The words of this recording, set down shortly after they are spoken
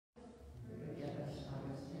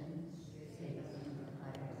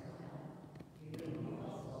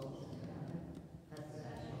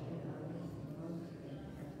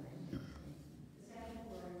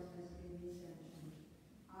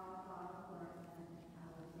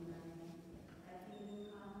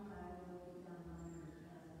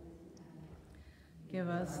Give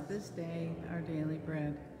us this day our daily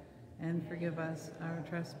bread, and forgive us our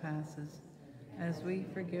trespasses, as we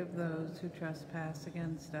forgive those who trespass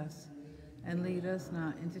against us. And lead us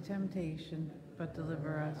not into temptation, but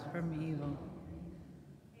deliver us from evil.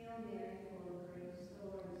 Hail Mary, full of grace, the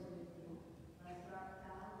Lord is with thee. Blessed art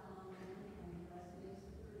thou among women, and blessed is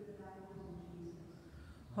the fruit of thy womb, Jesus.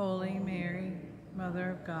 Holy Mary, Mother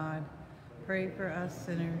of God, pray for us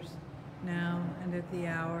sinners, now and at the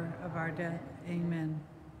hour of our death. Amen.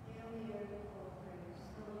 Hail Mary, full of grace,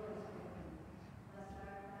 the Lord is with thee. Blessed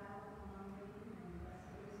art thou among women, and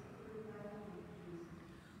blessed is the fruit of thy womb, Jesus.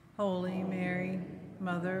 Holy Mary,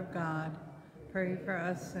 Mother of God, pray for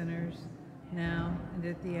us sinners, now and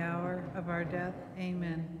at the hour of our death.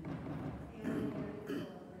 Amen. Hail Mary,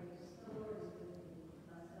 full of grace, the Lord is with thee.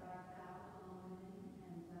 Blessed art thou among women,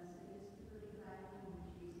 and blessed is the fruit of thy womb,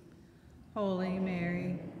 Jesus. Holy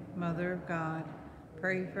Mary, Mother of God,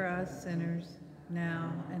 pray for us sinners,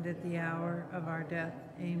 now and at the hour of our death.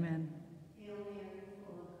 Amen.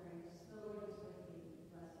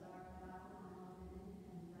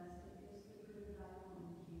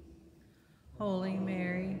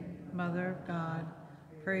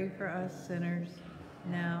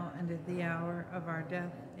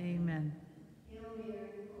 Hail Mary,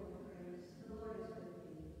 full of grace, the Lord is with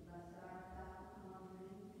thee. Blessed art thou among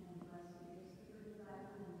women, and blessed is the fruit of thy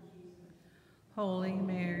womb, Jesus. Holy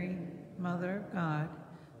Mary, Mother of God,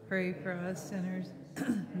 pray for us sinners,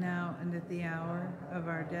 now and at the hour of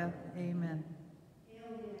our death. Amen.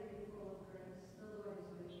 Hail Mary, full of grace, the Lord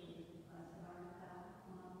is with thee. Blessed art thou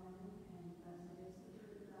among women, and blessed is the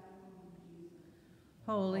fruit of thy womb, Jesus.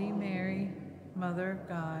 Holy Mary, Mother of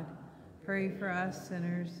God, pray for us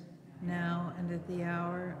sinners, now and at the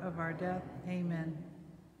hour of our death. Amen.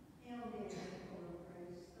 Hail Mary, full of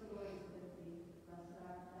grace, the Lord is with thee. Blessed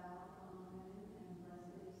art thou among women, and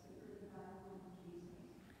blessed is the fruit of thy womb,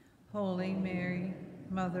 Jesus. Holy Mary,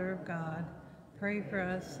 Mother of God, pray for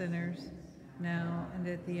us sinners, now and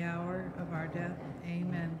at the hour of our death.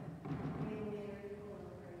 Amen. Hail Mary, full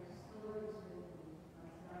of grace, the Lord is with thee.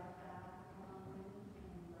 Blessed art thou among women,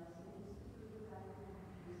 and blessed is the fruit of thy womb,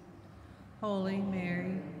 Jesus. Holy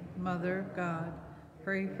Mary, Mother of God,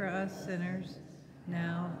 pray for us sinners,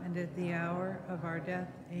 now and at the hour of our death.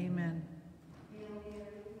 Amen. Hail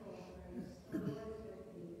Mary, full of grace, the Lord is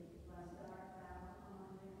with thee. Blessed art thou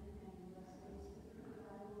among women, and blessed is the fruit of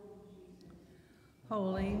thy womb, Jesus.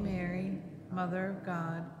 Holy Mary, Mother of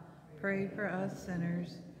God, pray for us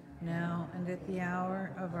sinners, now and at the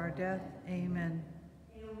hour of our death. Amen.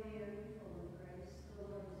 Hail Mary, full of grace, the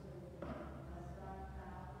Lord is with thee. Blessed art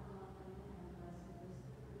thou among women, and blessed is the fruit of thy womb, Jesus. Holy Mary, Mother of God, pray for us sinners, now and at the hour of our death. Amen. Hail Mary, full of grace, the Lord is with thee. Blessed art thou among women, and blessed is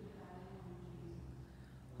the fruit of thy womb, Jesus.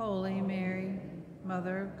 Holy Mary,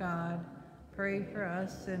 Mother of God, pray for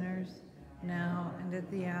us sinners, now and at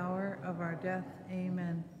the hour of our death.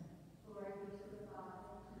 Amen. Glory be to the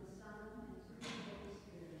Father, to the Son, and to the Holy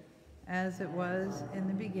Spirit. As it was in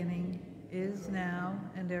the beginning, is now,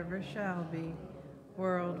 and ever shall be,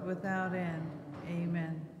 world without end.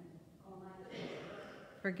 Amen. O my Jesus,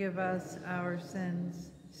 Forgive us our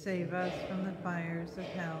sins, save us from the fires of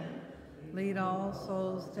hell. Lead all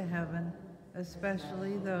souls to heaven,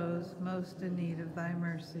 especially those most in need of thy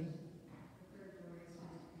mercy.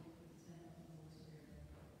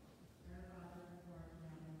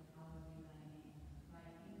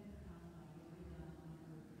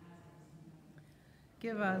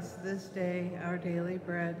 Give us this day our daily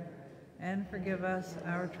bread, and forgive us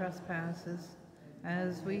our trespasses,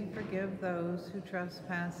 as we forgive those who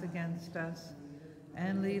trespass against us.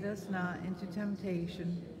 And lead us not into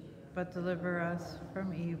temptation, but deliver us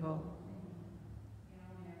from evil.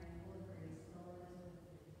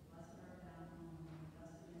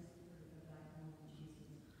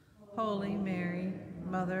 Holy Mary,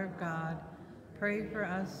 Mother of God, pray for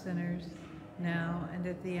us sinners, now and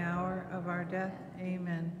at the hour of our death.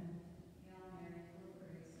 Amen.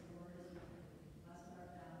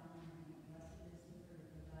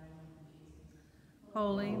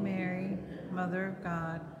 Holy Mary, Mother of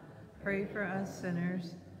God, pray for us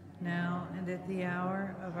sinners, now and at the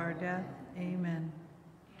hour of our death. Amen.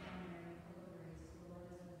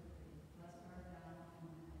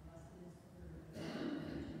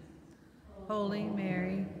 Holy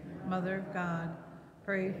Mary, Mother of God,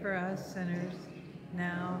 pray for us sinners,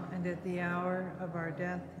 now and at the hour of our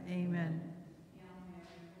death. Amen.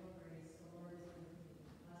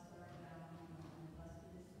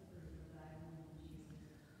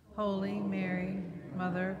 Holy Mary,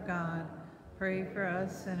 Mother of God, pray for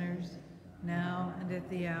us sinners, now and at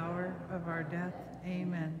the hour of our death.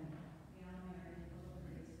 Amen.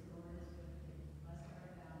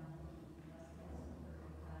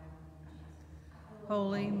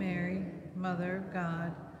 Holy Mary, Mother of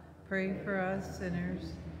God, pray for us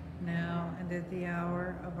sinners, now and at the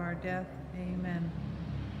hour of our death. Amen.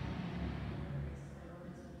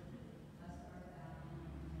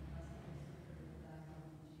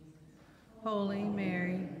 Holy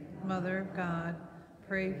Mary, Mother of God,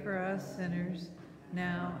 pray for us sinners,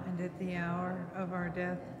 now and at the hour of our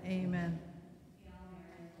death. Amen.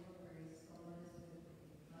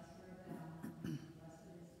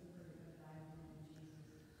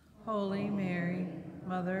 Holy Mary,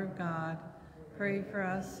 Mother of God, pray for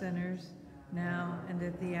us sinners, now and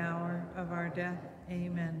at the hour of our death.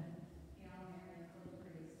 Amen.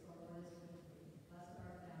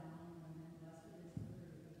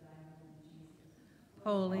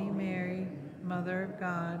 Holy Mary, Mother of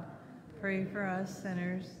God, pray for us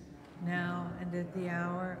sinners, now and at the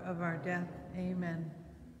hour of our death. Amen.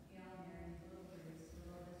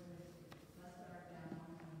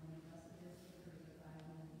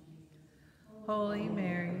 Holy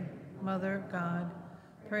Mary, Mother of God,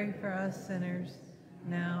 pray for us sinners,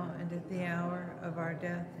 now and at the hour of our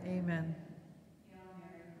death. Amen.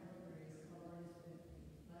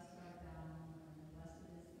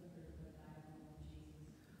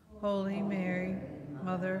 Holy Mary,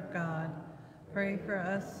 Mother of God, pray for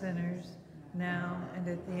us sinners, now and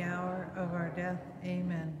at the hour of our death.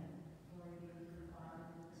 Amen.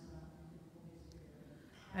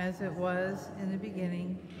 As it was in the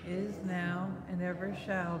beginning, is now, and ever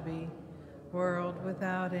shall be, world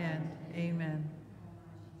without end. Amen.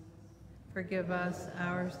 Forgive us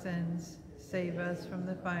our sins, save us from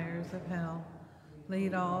the fires of hell.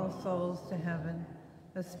 Lead all souls to heaven,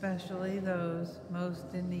 especially those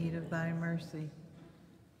most in need of thy mercy.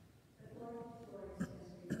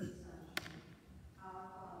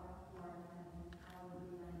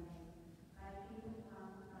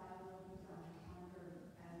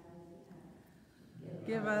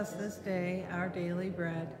 Give us this day our daily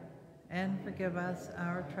bread, and forgive us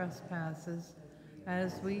our trespasses,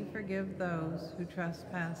 as we forgive those who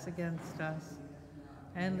trespass against us.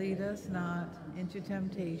 And lead us not into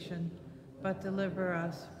temptation, but deliver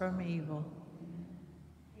us from evil.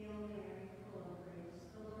 Hail Mary, full of grace,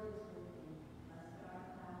 the Lord is with thee. Blessed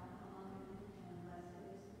art thou among women, and blessed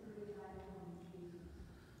is the fruit of thy womb, Jesus.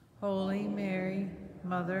 Holy Mary,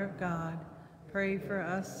 Mother of God, pray for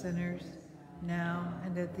us sinners, now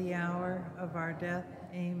and at the hour of our death.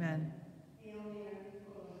 Amen. Hail Mary,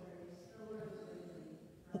 full of grace, the Lord is with thee.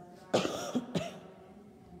 Blessed art thou among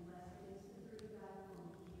women, and blessed is the fruit of thy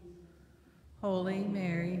womb, Jesus. Holy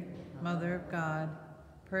Mary, Mother of God,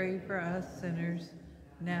 pray for us sinners,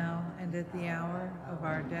 now and at the hour of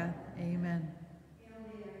our death. Amen. Hail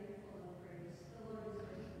Mary, full of grace, the Lord is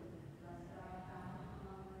with thee. Blessed art thou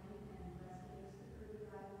among women, and blessed is the fruit of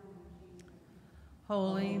thy womb, Jesus.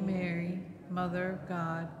 Holy Mary, Mother of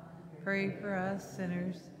God, pray for us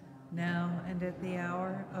sinners, now and at the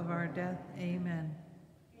hour of our death. Amen.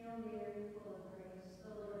 Hail Mary, full of grace,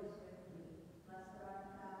 the Lord is with thee. Blessed art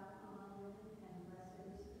thou among women, and blessed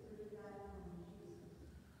is the fruit of thy womb, Jesus.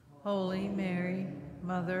 Holy Mary,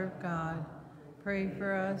 Mother of God, pray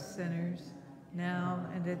for us sinners, now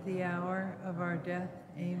and at the hour of our death.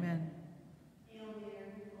 Amen. Hail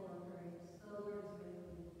Mary, full of grace, the Lord is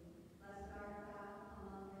with thee. Blessed art thou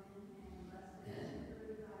among women, and blessed is the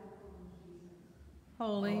fruit of thy womb, Jesus.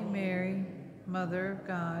 Holy Mary, Mother of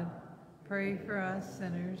God, pray for us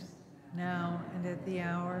sinners, now and at the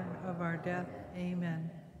hour of our death. Amen.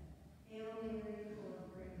 Hail Mary, full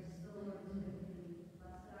of grace, the Lord is with thee.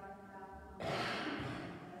 Blessed art thou among women,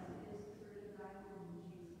 and blessed is the fruit of thy womb,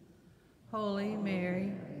 Jesus. Holy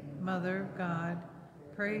Mary, Mother of God,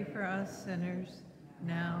 pray for us sinners,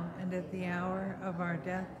 now and at the hour of our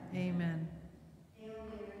death. Amen. Hail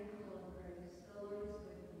Mary, full of grace, the Lord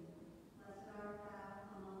is with thee. Blessed art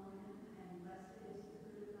thou among women, and blessed is the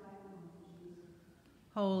fruit of thy womb, Jesus.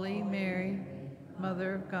 Holy Mary,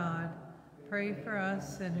 Mother of God, pray for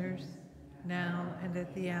us sinners, now and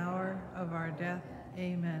at the hour of our death.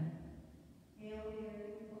 Amen. Hail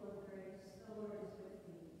Mary, full of grace, the Lord is with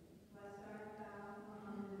thee. Blessed art thou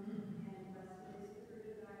among women, and blessed is the fruit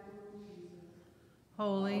of thy womb, Jesus.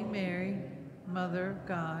 Holy Mary, Mother of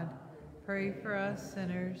God, pray for us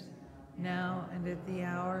sinners, now and at the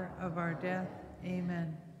hour of our death.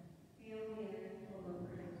 Amen. Hail Mary, full of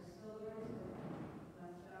grace, the Lord is with thee.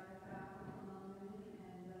 Blessed art thou among women,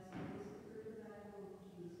 and blessed is the fruit of thy womb,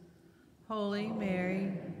 Jesus. Holy Mary,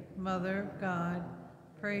 Mother of God,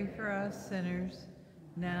 pray for us sinners,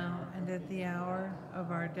 now and at the hour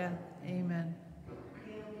of our death. Amen.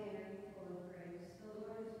 Hail Mary, full of grace, the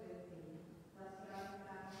Lord is with thee. Blessed art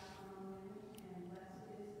thou among women, and blessed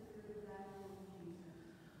is the fruit of thy womb, Jesus.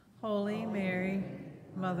 Holy Mary,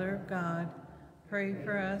 Mother of God, Pray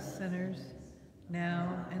for us sinners,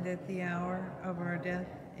 now and at the hour of our death.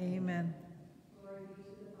 Amen. Glory be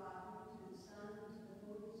to the Father, to the Son, and to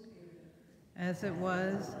the Holy Spirit. As it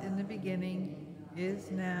was in the beginning,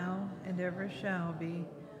 is now, and ever shall be,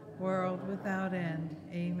 world without end.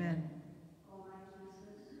 Amen. O my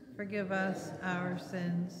Jesus, Forgive us our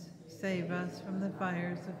sins, save us from the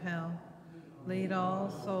fires of hell. Lead all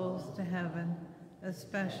souls to heaven,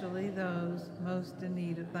 especially those most in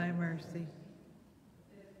need of thy mercy.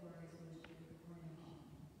 fifth glorious mystery, the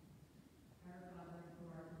coronation. Our Father,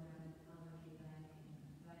 who art in heaven, hallowed be thy name.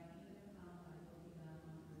 Thy kingdom come, thy will be done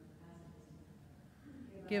on earth as it is in heaven.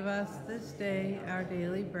 Give us this day our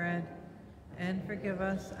daily bread, and forgive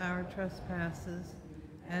us our trespasses,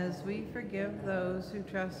 as we forgive those who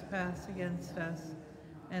trespass against us.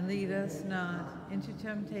 And lead us not into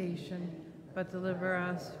temptation, but deliver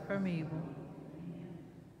us from evil.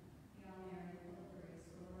 Hail Mary, full of grace,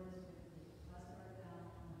 the Lord is with thee. Blessed art thou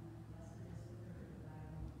among women, and blessed is the fruit of thy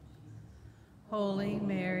womb, Jesus. Holy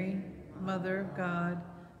Mary, Mother of God,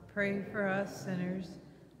 pray for us sinners,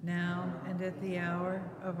 now and at the hour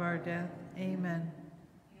of our death. Amen.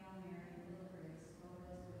 Hail Mary, full of grace, the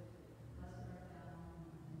Lord is with thee. Blessed art thou among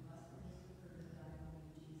women, and blessed is the fruit of thy womb,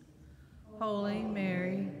 Jesus. Holy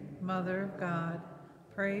Mary, Mother of God,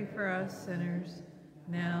 pray for us sinners,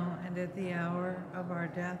 now and at the hour of our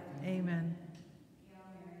death. Amen. Hail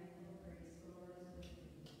Mary, full of grace, the Lord is with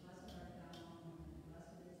thee. Blessed art thou among women, and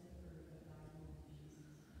blessed is the fruit of thy womb,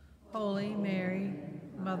 Jesus. Holy Mary,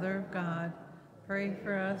 Mother of God, pray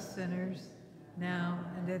for us sinners, now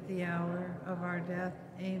and at the hour of our death.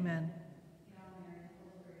 Amen. Hail Mary,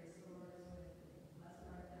 full of grace, the Lord is with thee.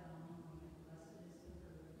 Blessed art thou among women, and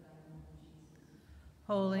blessed is the fruit of thy womb, Jesus.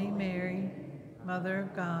 Holy Mary, Mother of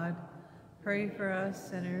God, pray for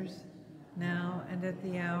us sinners, now and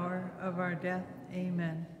at the hour of our death.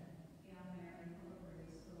 Amen. Hail Mary, full of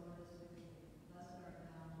grace, the Lord is with thee. Blessed art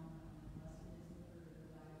thou among women, and blessed is the fruit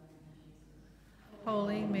of thy womb, Jesus.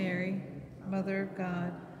 Holy Mary, Mother of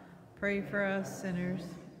God, pray for us sinners,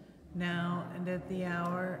 now and at the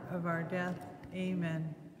hour of our death.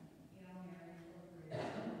 Amen. Hail Mary, full of grace,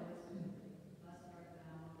 the Lord is with thee. Blessed art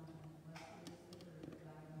thou among women, and blessed is the fruit of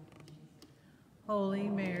thy womb, Jesus. Holy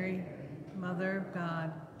Mary, Mother of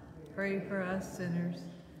God, pray for us sinners,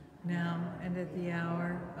 now and at the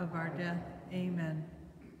hour of our death. Amen.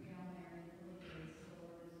 Hail Mary, full of grace, the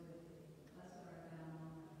Lord is with thee. Blessed art thou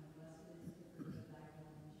among women, and blessed is the fruit of thy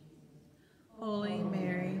womb, Jesus. Holy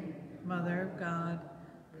Mary, Mother of God,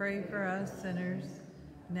 pray for us sinners,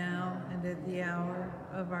 now and at the hour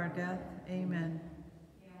of our death. Amen.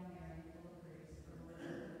 Hail Mary, full of grace, the Lord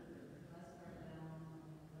is with thee. Blessed art thou among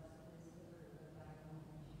women, and blessed is the fruit of thy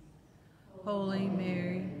womb, Jesus. Holy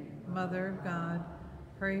Mary, Mother of God,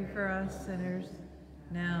 pray for us sinners,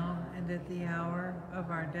 now and at the hour of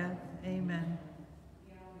our death. Amen.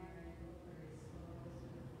 Hail Mary, full of grace, the Lord is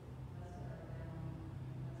with thee. Blessed art thou among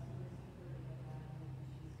women, and blessed is the fruit of thy womb,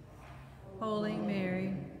 Jesus. Holy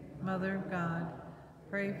Mary, Mother of God,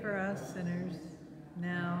 pray for us sinners,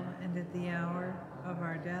 now and at the hour of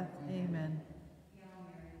our death. Amen. Hail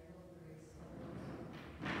Mary, full of grace, the Lord is with thee.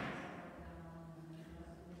 Blessed art thou among women, and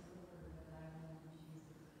blessed is the fruit of thy womb,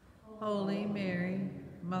 Jesus. Holy Mary,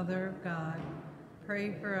 Mother of God,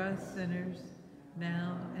 pray for us sinners,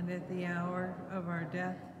 now and at the hour of our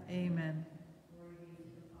death. Amen. Glory be to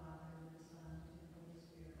the Father, and the Son, and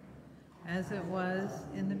to the Holy Spirit. As it was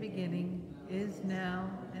in the beginning, is now,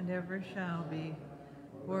 and ever shall be,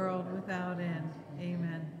 world without end.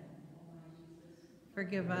 Amen.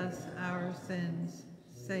 Forgive us our sins,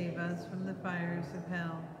 save us from the fires of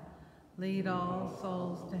hell. Lead all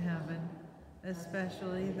souls to heaven,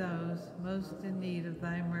 especially those most in need of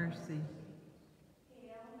thy mercy.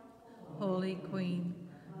 Holy Queen,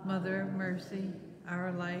 Mother of mercy,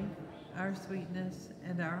 our life, our sweetness,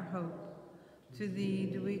 and our hope, to thee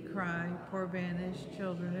do we cry, poor banished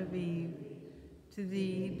children of Eve. To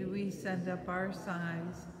thee do we send up our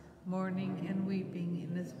sighs, mourning and weeping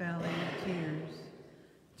in this valley of tears.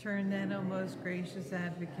 Turn then, O most gracious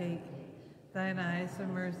Advocate, thine eyes of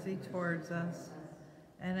mercy towards us,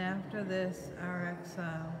 and after this our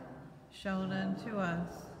exile, shown unto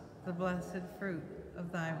us the blessed fruit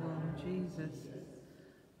of thy womb, Jesus.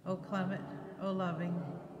 O clement, O loving,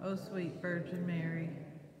 O sweet Virgin Mary,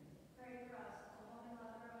 Pray for us, O Holy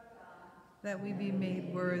Mother of God. that we be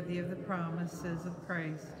made worthy of the promises of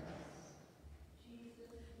Christ.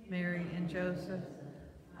 Mary and Joseph,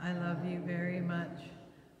 I love you very much.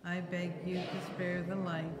 I beg you to spare the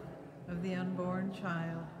life of the unborn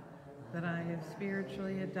child that I have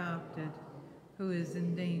spiritually adopted, who is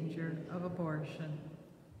in danger of abortion.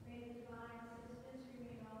 May the divine assistance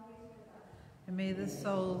remain always with us. and may the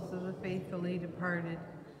souls of the faithfully departed,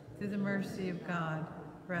 through the mercy of God,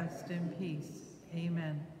 rest in peace.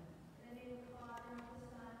 Amen. In the name of the Father, and of the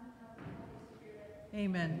Son, and of the Holy Spirit.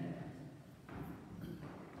 Amen.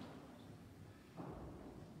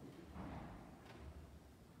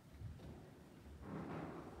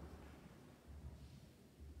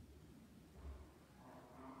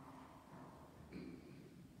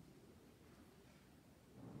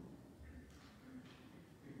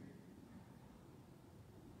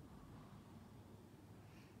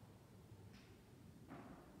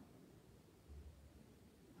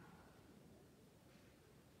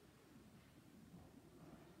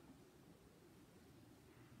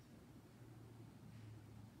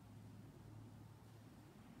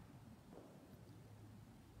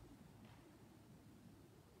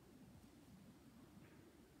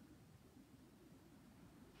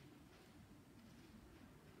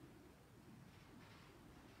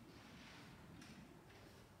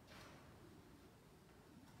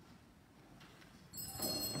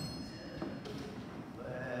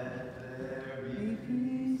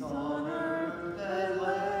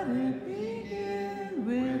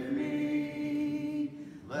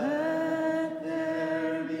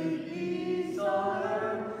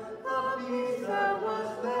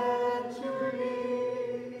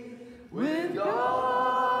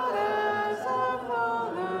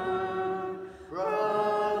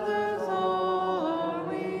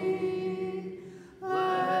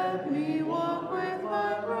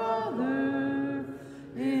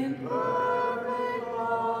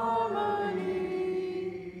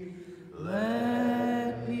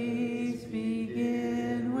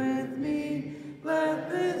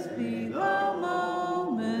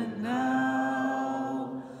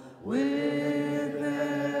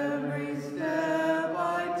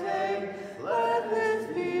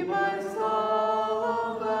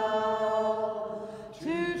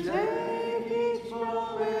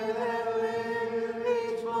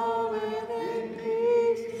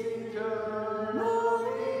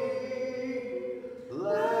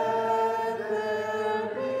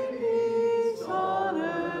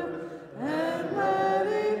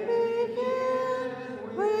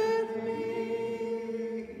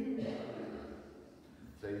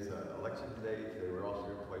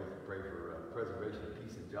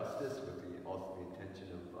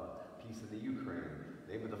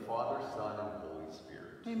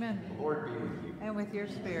 Amen. The Lord be with you. And with your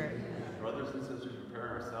spirit. Brothers and sisters,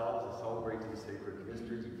 preparing ourselves to celebrate these sacred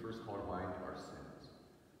mysteries, we first call to mind our sins.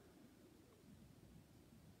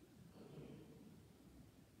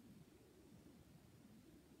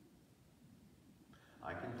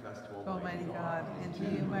 I confess to Almighty God, and to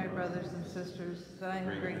you, my brothers and sisters, that I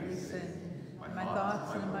have greatly sinned in my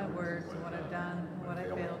thoughts and in my words, and what I've done and what I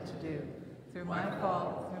failed to do. Through my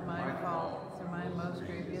fault, through my most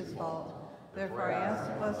grievous fault. Therefore I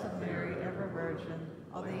ask the Blessed Mary, ever Virgin,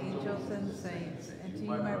 all the angels and saints, and to you,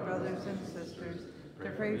 my brothers and sisters, to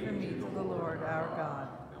pray for me to the Lord our God.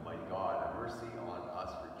 Almighty God, have mercy on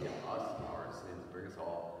us, forgive us our sins, bring us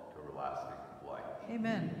all to everlasting life.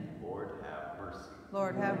 Amen. Lord, have mercy.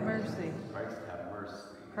 Lord, have mercy. Christ, have mercy.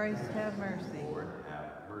 Christ, have mercy. Lord,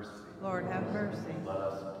 have mercy. Lord, have mercy. Let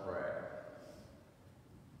us pray.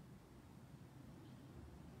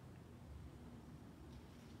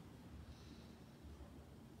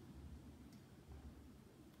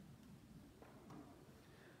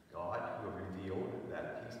 God, who have revealed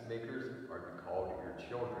that peacemakers are to be called your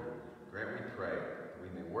children, grant, we pray, that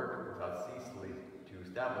we may work without ceasingly to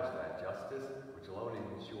establish that justice which alone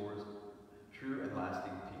ensures true and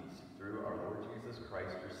lasting peace, through our Lord Jesus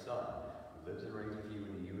Christ, your Son, who lives and reigns with you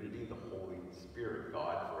in the unity of the Holy Spirit,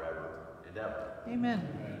 God, forever and ever. Amen.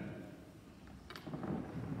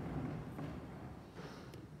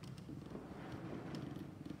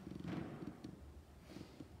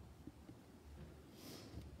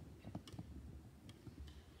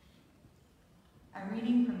 A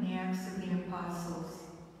reading from the Acts of the Apostles.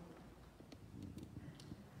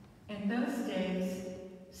 In those days,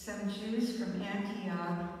 some Jews from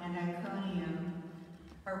Antioch and Iconium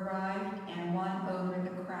arrived and won over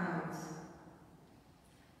the crowds.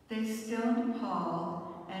 They stoned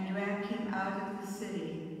Paul and dragged him out of the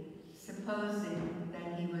city, supposing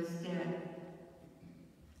that he was dead.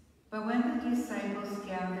 But when the disciples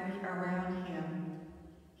gathered around him,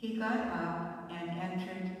 he got up and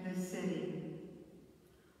entered the city.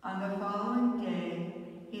 On the following day,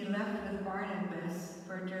 he left with Barnabas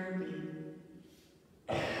for Derbe.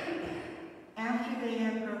 After they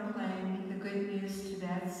had proclaimed the good news to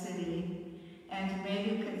that city and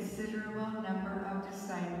made a considerable number of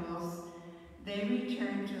disciples, they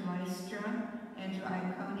returned to Lystra and to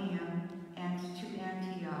Iconium, and to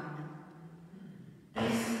Antioch.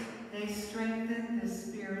 They strengthened the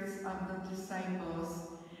spirits of the disciples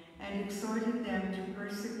and exhorted them to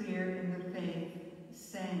persevere in the faith,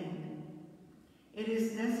 saying, "It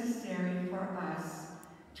is necessary for us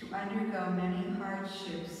to undergo many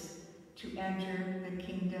hardships to enter the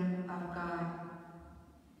kingdom of God."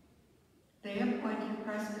 They appointed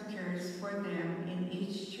presbyters for them in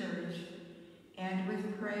each church, and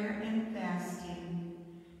with prayer and fasting,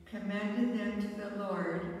 commended them to the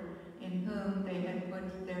Lord, in whom they had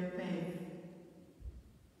put their faith.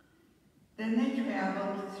 Then they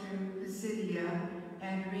traveled through Pisidia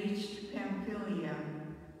and reached Pamphylia.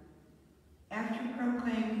 After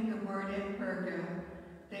proclaiming the word at Perga,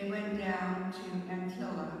 they went down to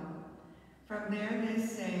Antioch. From there they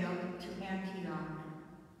sailed to Antioch,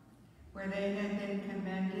 where they had been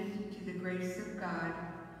commended to the grace of God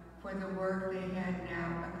for the work they had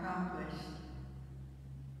now accomplished.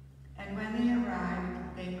 And when they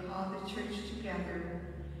arrived, they called the church together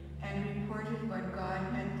and reported what God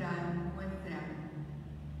had done with them,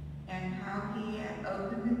 and how he had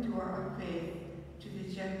opened the door of faith to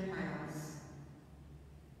the Gentiles.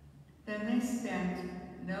 Then they spent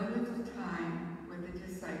no little time with the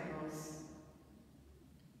disciples.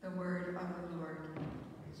 The word of the Lord.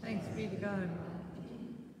 Thanks be to God.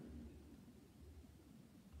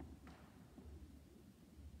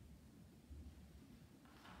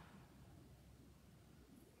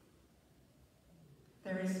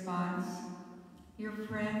 The response, "Your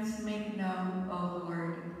friends make known, O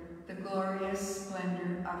Lord, the glorious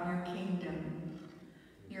splendor of your kingdom."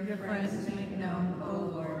 Your friends make known, O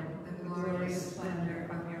Lord, the glorious splendor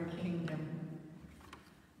of your kingdom.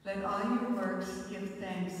 Let all your works give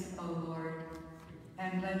thanks, O Lord,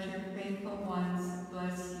 and let your faithful ones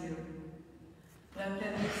bless you. Let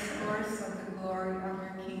them be source of the glory of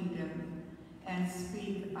your kingdom and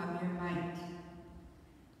speak of your might.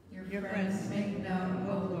 Your friends make known,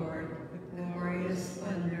 O Lord, the glorious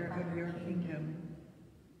splendor of your kingdom.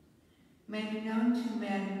 Make known to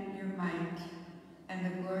men your might and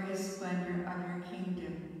the glorious splendor of your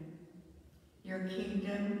kingdom. Your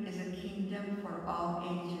kingdom is a kingdom for all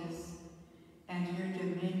ages, and your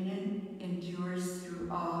dominion endures through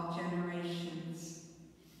all generations.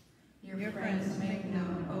 Your friends make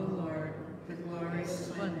known, O Lord, the glorious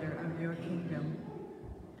splendor of your kingdom.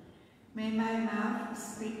 May my mouth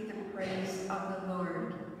speak the praise of the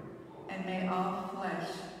Lord, and may all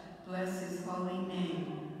flesh bless his holy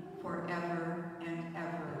name forever and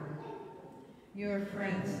ever. Your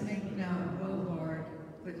friends make known, O Lord,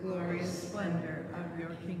 the glorious splendor of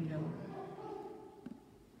your kingdom.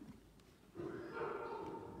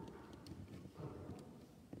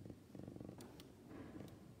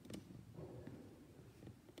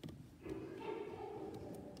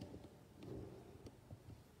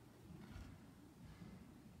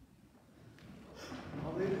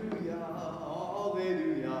 Alleluia,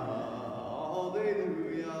 alleluia,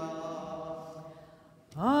 alleluia.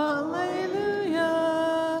 Alleluia,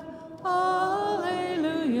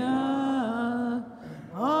 alleluia,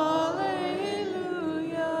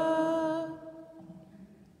 alleluia.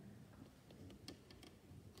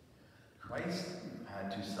 Christ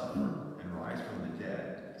had to suffer and rise from the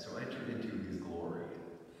dead, so enter into his glory.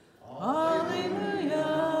 Alleluia,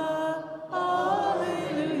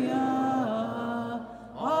 alleluia,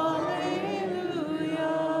 alleluia.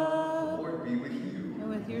 The Lord be with you. And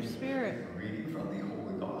with your spirit. A reading from the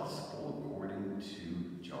Holy Gospel according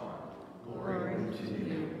to John. Glory to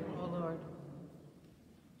you, O Lord.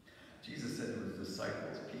 Jesus said to his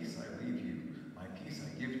disciples, "Peace I leave you, my peace I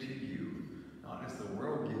give to you. Not as the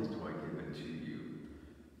world gives do I give it to you.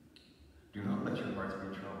 Do not let your hearts be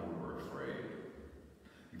troubled or afraid.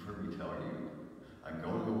 You've heard me tell you, I'm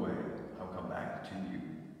going away, I'll come back to you.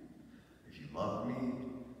 If you love me,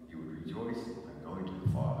 you would rejoice, I'm going to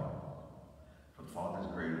the Father. For the Father is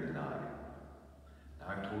greater than I. Now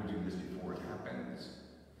I've told you this before it happens,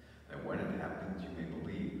 that when it happens you may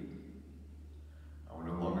believe. I will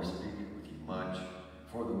no longer speak with you much,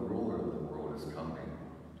 for the ruler of the world is coming.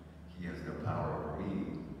 He has no power over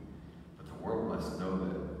me, but the world must know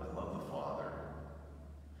that I love the Father,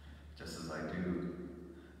 just as I do,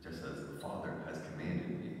 just as the Father has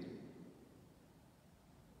commanded me."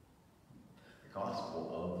 The Gospel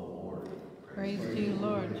of the Lord. Praise to you,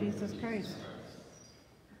 Lord Jesus Christ.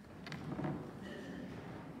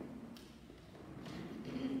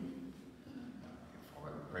 While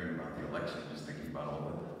I'm praying about the election, just thinking about all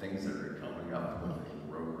the things that are coming up with the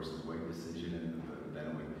Roe versus Wade decision, and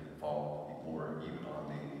then we fall more even on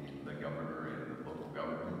the governor and the local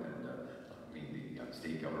government, and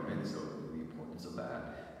state government, so the importance of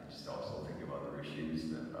that. And just also think of other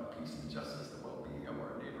issues about peace and justice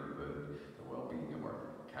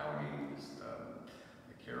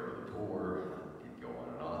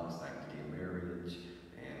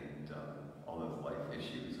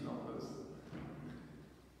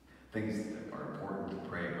things that are important to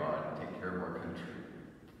pray God, take care of our country,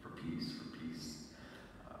 for peace,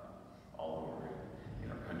 all over in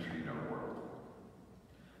our country, in our world.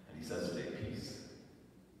 And he says today, peace.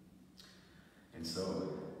 And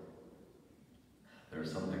so,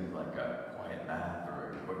 there's something like a quiet bath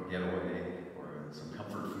or a quick getaway or some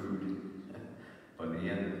comfort food. But in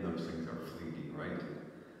the end, those things are fleeting, right?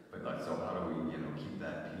 But like, so how do we, keep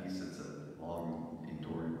that peace? It's a long,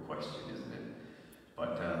 enduring question, isn't it?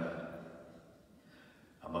 But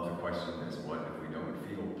another question is, what if we don't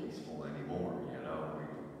feel peaceful anymore? We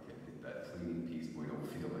get that fleeting peace, but we don't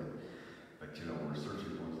feel it. But we're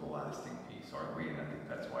searching towards the lasting peace, aren't we? And I think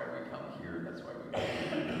that's why we come here. That's why we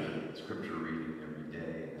do the scripture reading every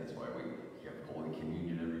day. And that's why we have Holy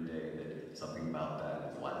Communion every day. That something about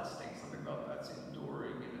that is lasting. Something about that's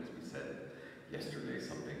enduring. And as we said yesterday,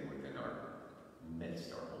 something within our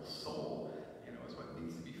midst, our whole soul, is what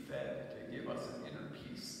needs to be fed to give us an inner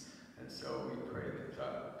peace. And so we pray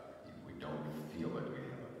that if we don't feel it, we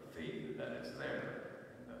have a faith that it's there.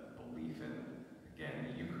 And the belief in,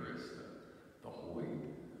 again, the Eucharist, the holy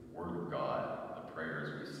Word of God, the prayers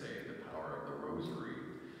we say, the power of the Rosary,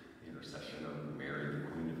 the intercession of Mary, the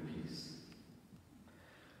Queen of Peace.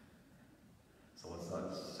 So let's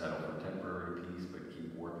not settle for temporary peace, but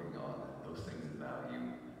keep working on those things of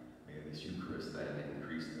value. May this Eucharist then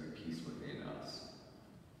increase the peace within us.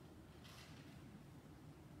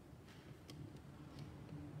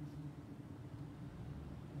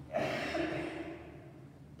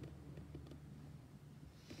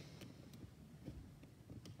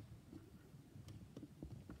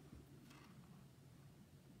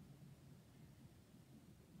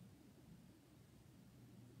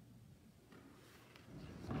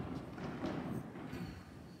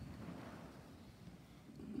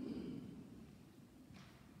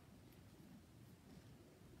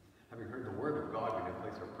 Having heard the word of God, we can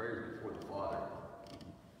place our prayers before the Father.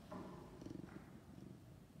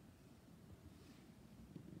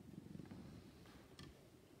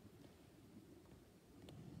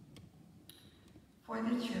 For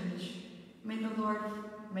the Church, may the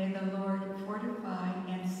Lord fortify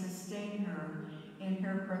and sustain her in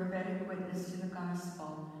her prophetic witness to the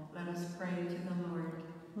gospel. Let us pray to the Lord.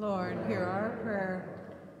 Lord, hear our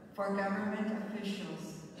prayer. For government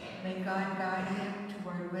officials, may God guide them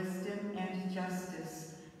toward wisdom and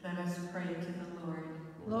justice. Let us pray to the Lord.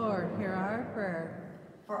 Lord, hear our prayer.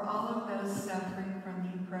 For all of those suffering from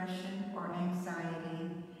depression or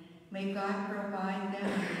anxiety, may God provide them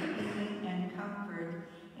with healing and comfort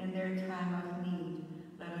in their time of need.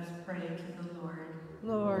 Let us pray to the Lord.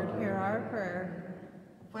 Lord, hear our prayer.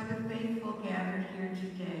 For the faithful gathered here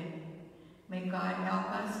today, may God help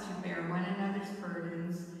us to bear one another's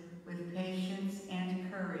burdens with patience and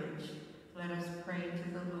courage. Let us pray to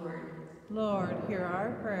the Lord. Lord, hear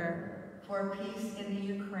our prayer. For peace in the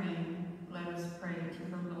Ukraine, let us pray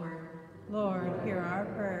to the Lord. Lord, hear our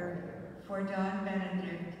prayer. For Don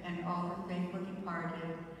Benedict and all the faithful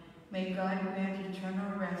departed, may God grant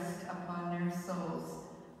eternal rest upon their souls.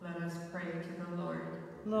 Let us pray to the Lord.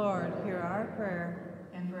 Lord, hear our prayer.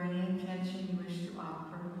 And for any intention you wish to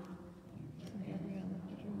offer,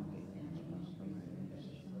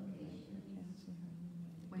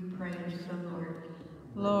 we pray to the Lord.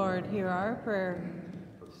 Lord, hear our prayer.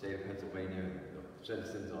 For the state of Pennsylvania, the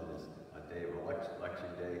citizens on this day of election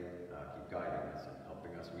day, keep guiding us and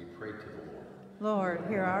helping us. We pray to the Lord. Lord,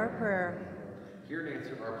 hear our prayer. Hear and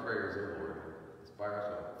answer our prayers, O Lord. Inspire us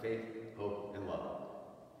with faith, hope, and love.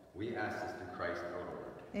 We ask this through Christ our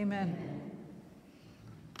Lord. Amen.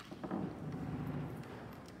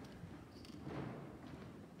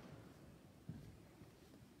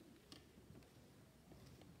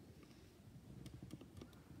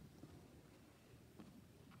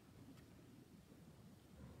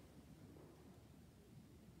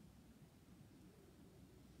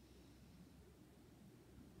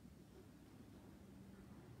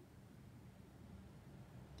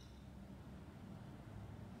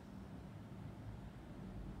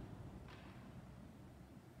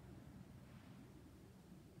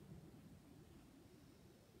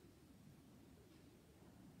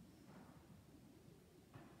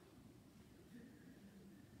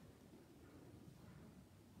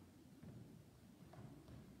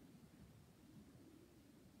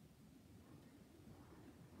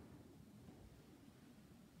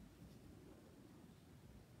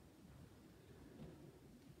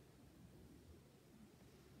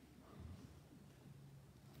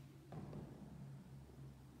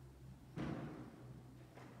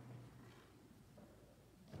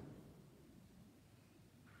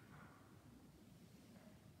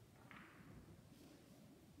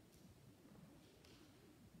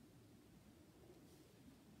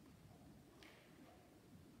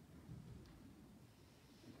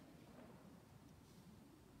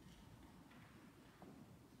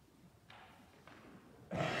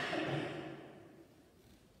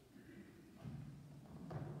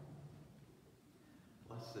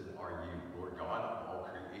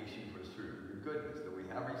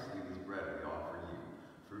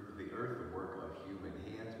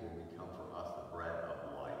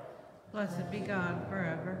 Blessed be God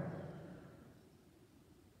forever.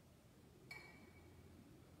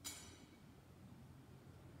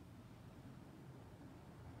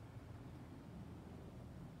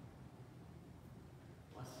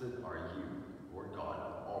 Blessed are you, Lord God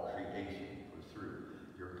of all creation, for through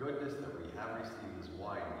your goodness that we have received this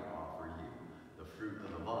wine we offer you, the fruit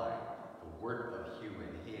of the vine, the work of human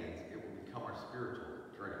hands, it will become our spiritual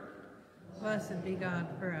drink. Blessed be God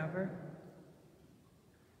forever.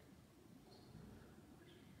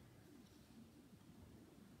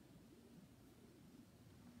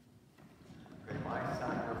 May my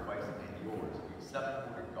sacrifice and yours be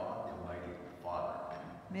acceptable to God the Almighty Father.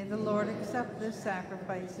 May the Lord accept this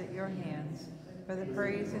sacrifice at your hands for the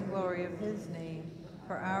praise and glory of his name,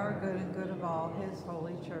 for our good and good of all his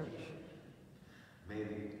holy church. May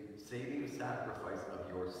the saving sacrifice of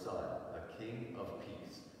your Son, the King of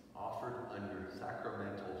Peace, offered under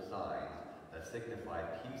sacramental signs that signify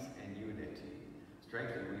peace and unity,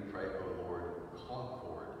 strengthen, we pray, O Lord,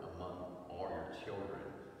 concord among all your children,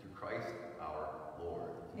 through Christ our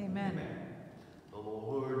Lord. Amen. Amen. The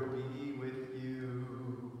Lord be with you.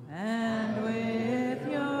 And with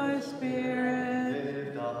your spirit.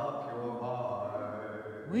 Lift up your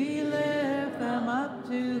heart. We lift them up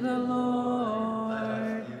to the Lord. Let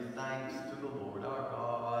us give thanks to the Lord our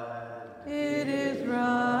God. It is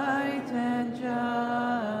right and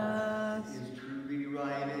just. It is truly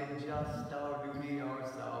right and just, our duty, our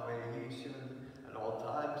salvation, at all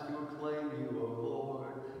times to acclaim you, O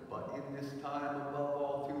Lord, but in this time above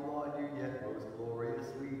all to laud you yet most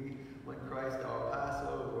gloriously, when Christ our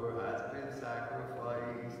Passover has been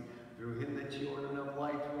sacrificed. Through him the children of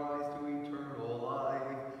light rise to eternal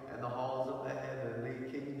life, and the halls of the heavenly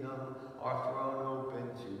kingdom are thrown open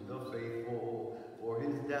to the faithful. For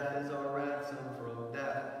his death is our ransom from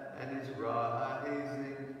death, and his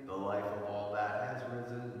rising the life of all that has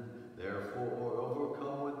risen. Therefore,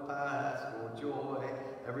 overcome with paschal joy,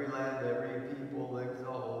 every land, every people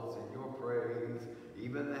exalts in your praise.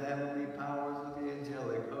 Even the heavenly powers of the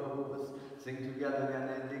angelic hosts sing together the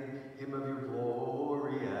unending hymn of your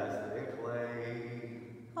glory as they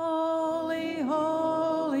acclaim. Holy,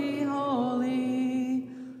 holy, holy,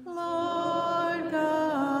 Lord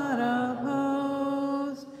God of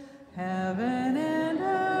hosts, heaven and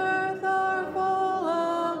earth are full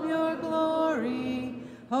of your glory.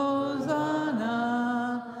 Hosanna,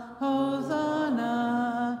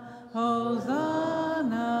 Hosanna,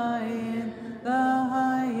 Hosanna in the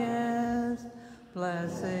highest.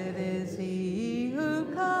 Blessed is he who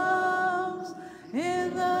comes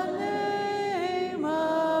in the name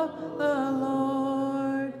of the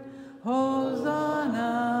Lord. Hosanna,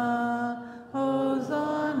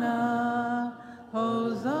 Hosanna,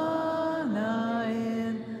 Hosanna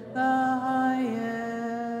in the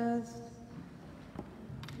highest.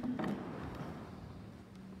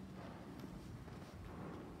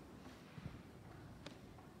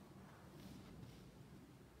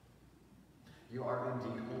 You are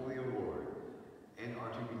indeed holy, O Lord, and are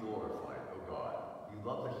to be glorified, O God. You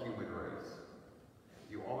love the human race.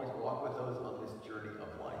 You always walk with those on this journey of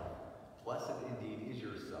life. Blessed indeed is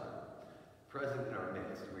your Son. Present in our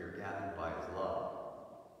midst, we are gathered by his love.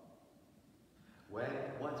 When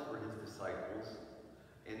once for his disciples,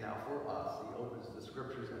 and now for us, he opens the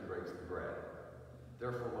scriptures and breaks the bread.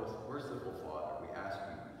 Therefore, most merciful Father, we ask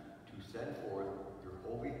you to send forth your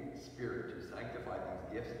Holy Spirit to sanctify these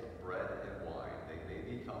gifts of bread and wine. They may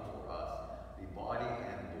become for us the body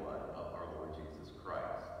and blood of our Lord Jesus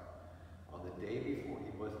Christ. On the day before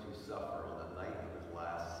he was to suffer, on the night of his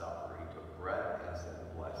last supper, he took bread and said the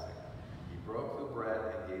blessing. He broke the bread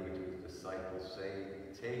and gave it to his disciples, saying,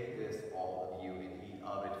 "Take this, all of you, and eat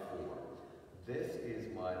of it, for this is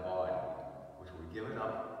my body, which will be given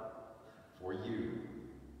up for you."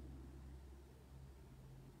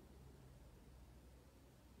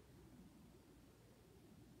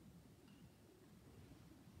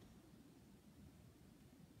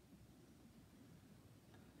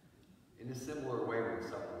 In a similar way, when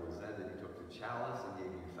supper was ended, he took the chalice and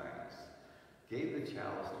gave you thanks. Gave the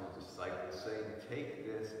chalice to his disciples, saying, "Take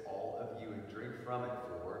this, all of you, and drink from it,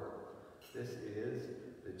 for this is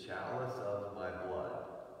the chalice of my blood,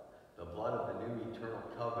 the blood of the new eternal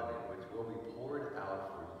covenant, which will be poured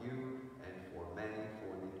out for you and for many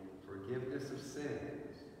for the forgiveness of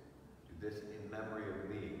sins. Do this in memory of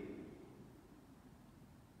me."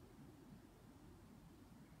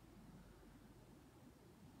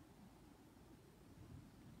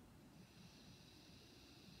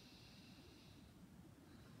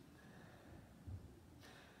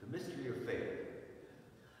 The mystery of faith.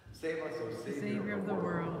 Save us, O Savior of the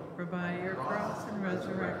world, for by your cross and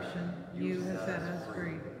resurrection you have set us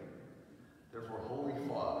free. Therefore, Holy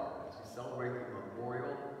Father, as we celebrate the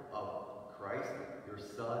memorial of Christ, your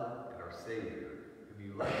Son and our Savior, whom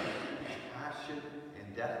you led his passion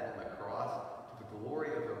and death on the cross to the glory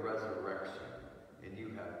of the resurrection, and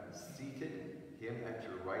you have seated him at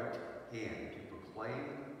your right hand to proclaim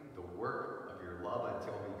the work of your love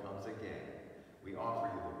until he comes again. We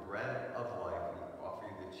offer you the bread of life. We offer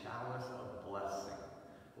you the chalice of blessing.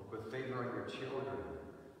 Look with favor on your children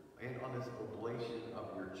and on this oblation of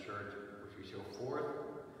your church, which we show forth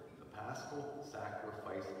the paschal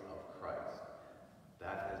sacrifice of Christ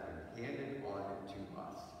that has been handed on to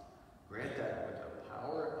us. Grant that with the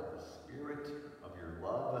power of the Spirit of your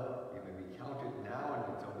love, we may be counted now and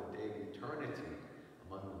until the day of eternity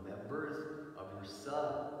among the members of your Son,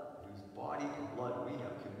 whose body and blood we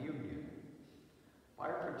have communion. By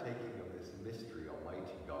partaking of this mystery,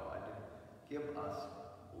 Almighty God, give us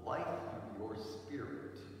life through your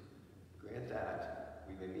Spirit. Grant that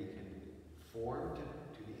we may be conformed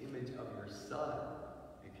to the image of your Son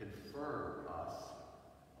and confirm us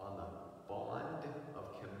on the bond of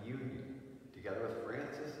communion, together with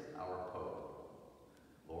Francis, our Pope,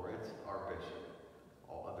 Lawrence, our Bishop,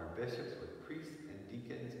 all other bishops with priests and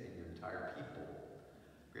deacons and your entire people.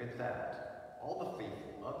 Grant that all the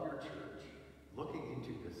faithful of your church, looking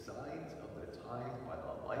into the signs of the times by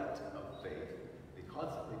the light of faith, they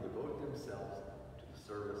constantly devote themselves to the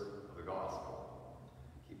service of the gospel.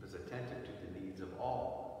 Keep us attentive to the needs of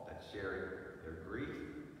all that share their grief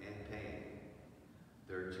and pain,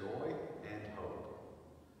 their joy and hope.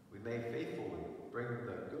 We may faithfully bring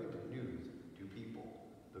the good news to people,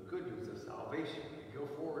 the good news of salvation, and go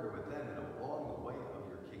forward with them and along the way of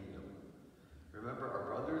your kingdom. Remember our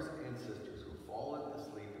brothers and sisters who have fallen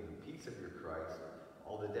asleep in the peace of your Christ,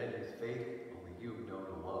 all the dead whose faith only you have known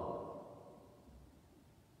alone.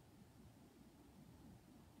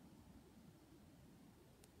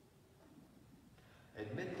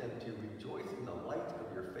 Admit them to rejoice in the light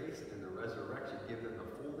of your face and in the resurrection. Give them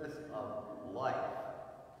the fullness of life.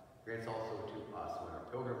 Grant also to us, when our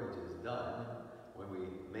pilgrimage is done, when we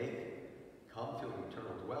come to an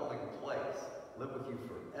eternal dwelling place, live with you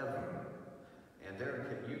forever, and there in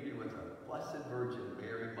communion with the Blessed Virgin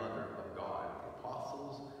Mary, Mother of God, the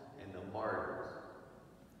apostles and the martyrs,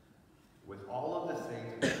 with all of the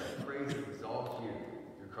saints, we shall praise and exalt you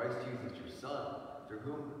through Christ Jesus, your Son, through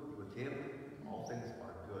whom, with him, all things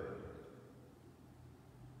are good.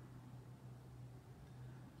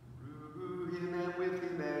 Through him and with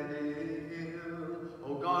him and in him, O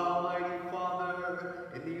God, Almighty Father,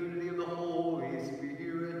 in the unity of the Holy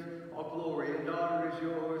Spirit, all glory and honor is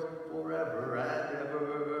yours forever and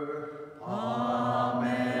ever.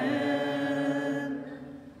 Amen.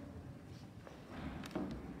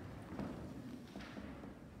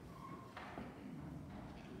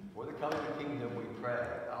 For the coming kingdom we pray.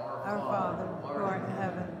 Our Father, who art in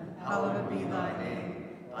heaven, hallowed be thy name.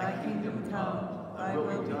 Thy kingdom come, thy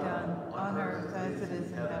will be done, on earth as it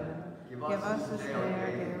is in heaven. Give us this day our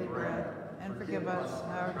daily bread, and forgive us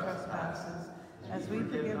our trespasses, as we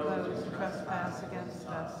forgive those who trespass against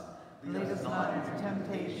us. And lead us not into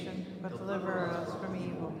temptation, but deliver us from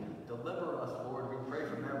evil. Deliver us, Lord, we pray,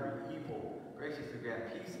 from every evil. Graciously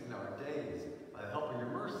grant peace in our days. By the help of your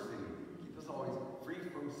mercy, keep us always free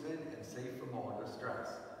from sin and safe from all distress.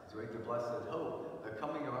 As we wait the blessed hope, the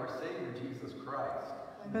coming of our Savior, Jesus Christ.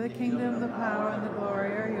 For the kingdom, the power, and the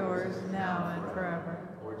glory are yours, now and forever.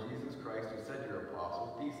 Lord Jesus Christ, who said to your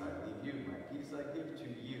apostles, peace I leave you, my peace I give to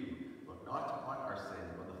you. Look not on our sin,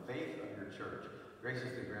 but the faith of your church.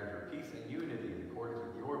 Graciously grant her peace and unity in accordance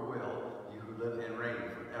with your will, you who live and reign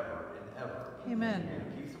forever and ever. Amen. And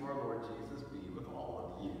the peace of our Lord Jesus be with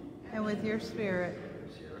all of you. And with your spirit.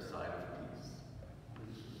 Share a sign of peace.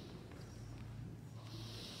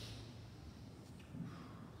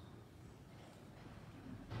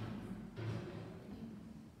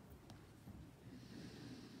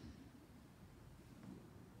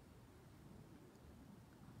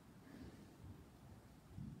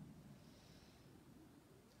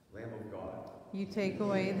 Lamb of God, You take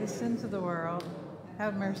away the sins of the world.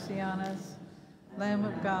 Have mercy on us. Lamb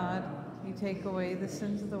of God, you take away the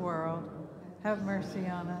sins of the world. Have mercy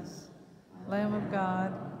on us. Lamb of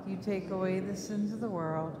God, you take away the sins of the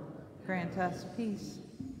world. Grant us peace.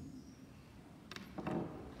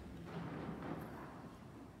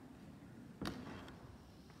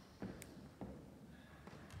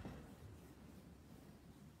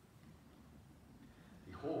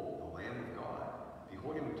 behold the Lamb of God.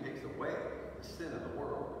 Behold him who takes away the sin of the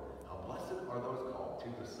world. How blessed are those called to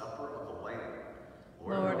the supper of the Lamb.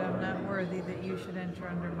 Lord, I'm not worthy that you should enter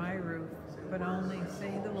under my roof, but only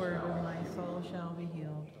say the word, and my soul shall be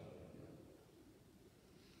healed.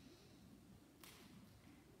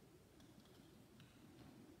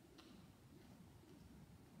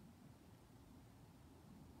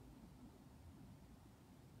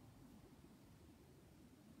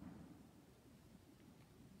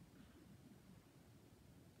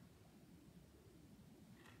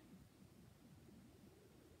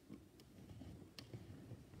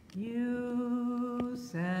 You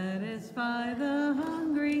satisfy the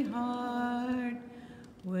hungry heart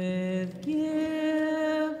with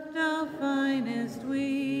gift of finest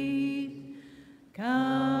wheat.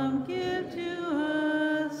 Come give to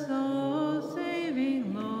us, O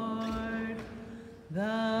saving Lord,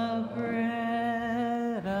 the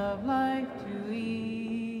bread of life to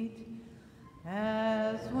eat.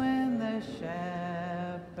 As when the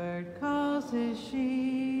shepherd calls his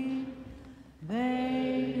sheep,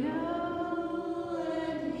 they know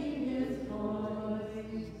and heed his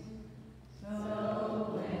voice.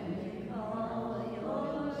 So when we call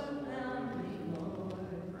your family, Lord,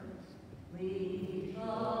 we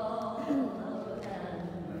follow and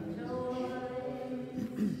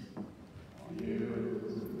rejoice. You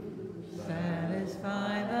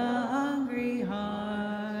satisfy the hungry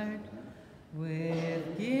heart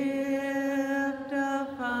with gift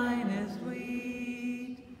of finest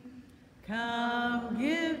wheat. Come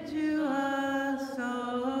give to us,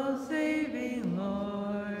 O saving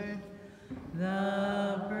Lord,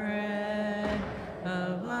 the bread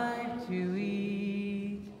of life to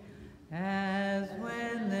eat. As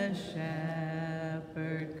when the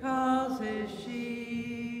shepherd calls his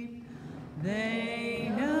sheep,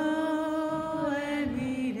 they know and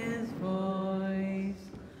heed his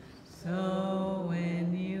voice. So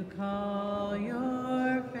when you call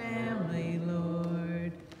your family,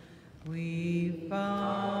 Lord, we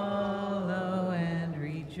follow and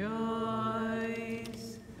rejoice.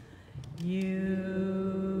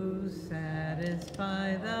 You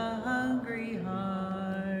satisfy the hungry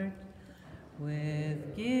heart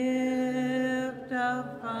with gift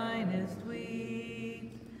of finest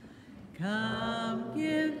wheat. Come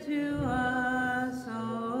give to us,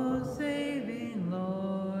 O saving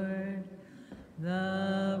Lord,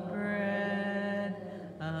 the bread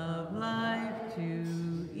of life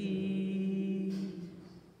to eat.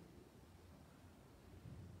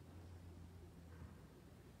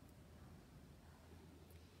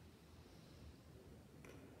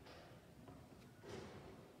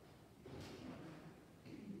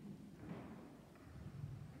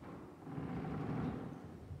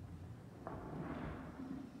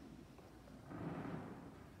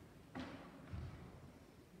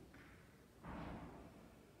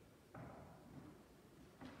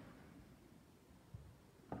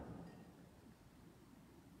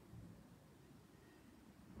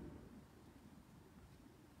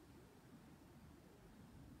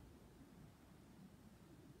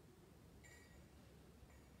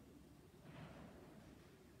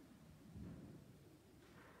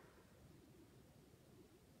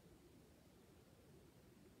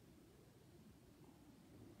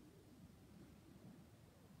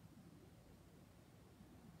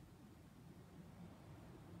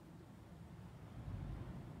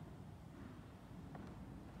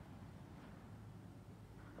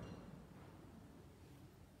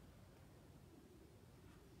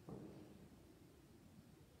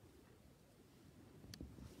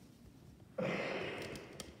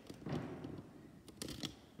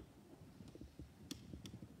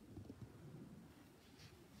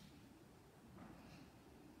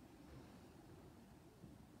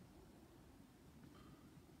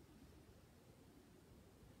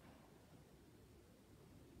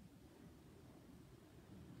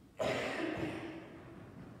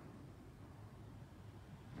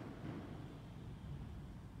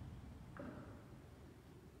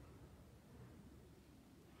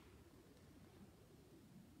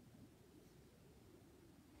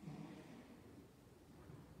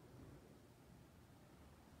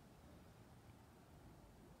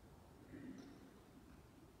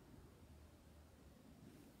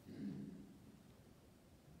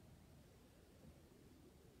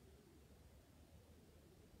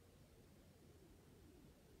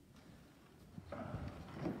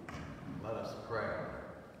 Let us pray.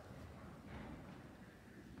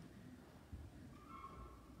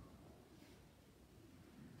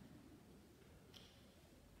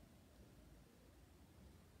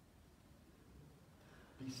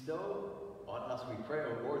 Bestow on us, we pray,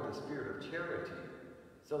 O Lord, the spirit of charity,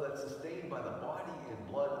 so that sustained by the body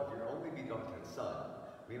and blood of your only begotten Son,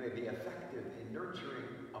 we may be effective in nurturing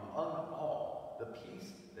among all the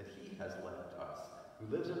peace that he has left us,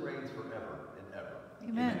 who lives and reigns forever and ever.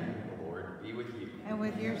 Amen. The Lord be with you. And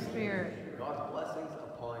with your spirit. God's blessings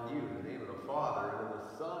upon you in the name of the Father, and of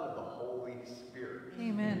the Son, and of the Holy Spirit.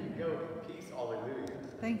 Amen. Go in peace. Alleluia.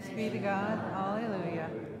 Thanks be to God. Hallelujah.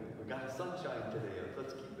 We've got sunshine today.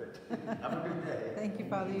 Let's keep it. Have a good day. Thank you,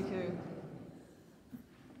 Father. You too.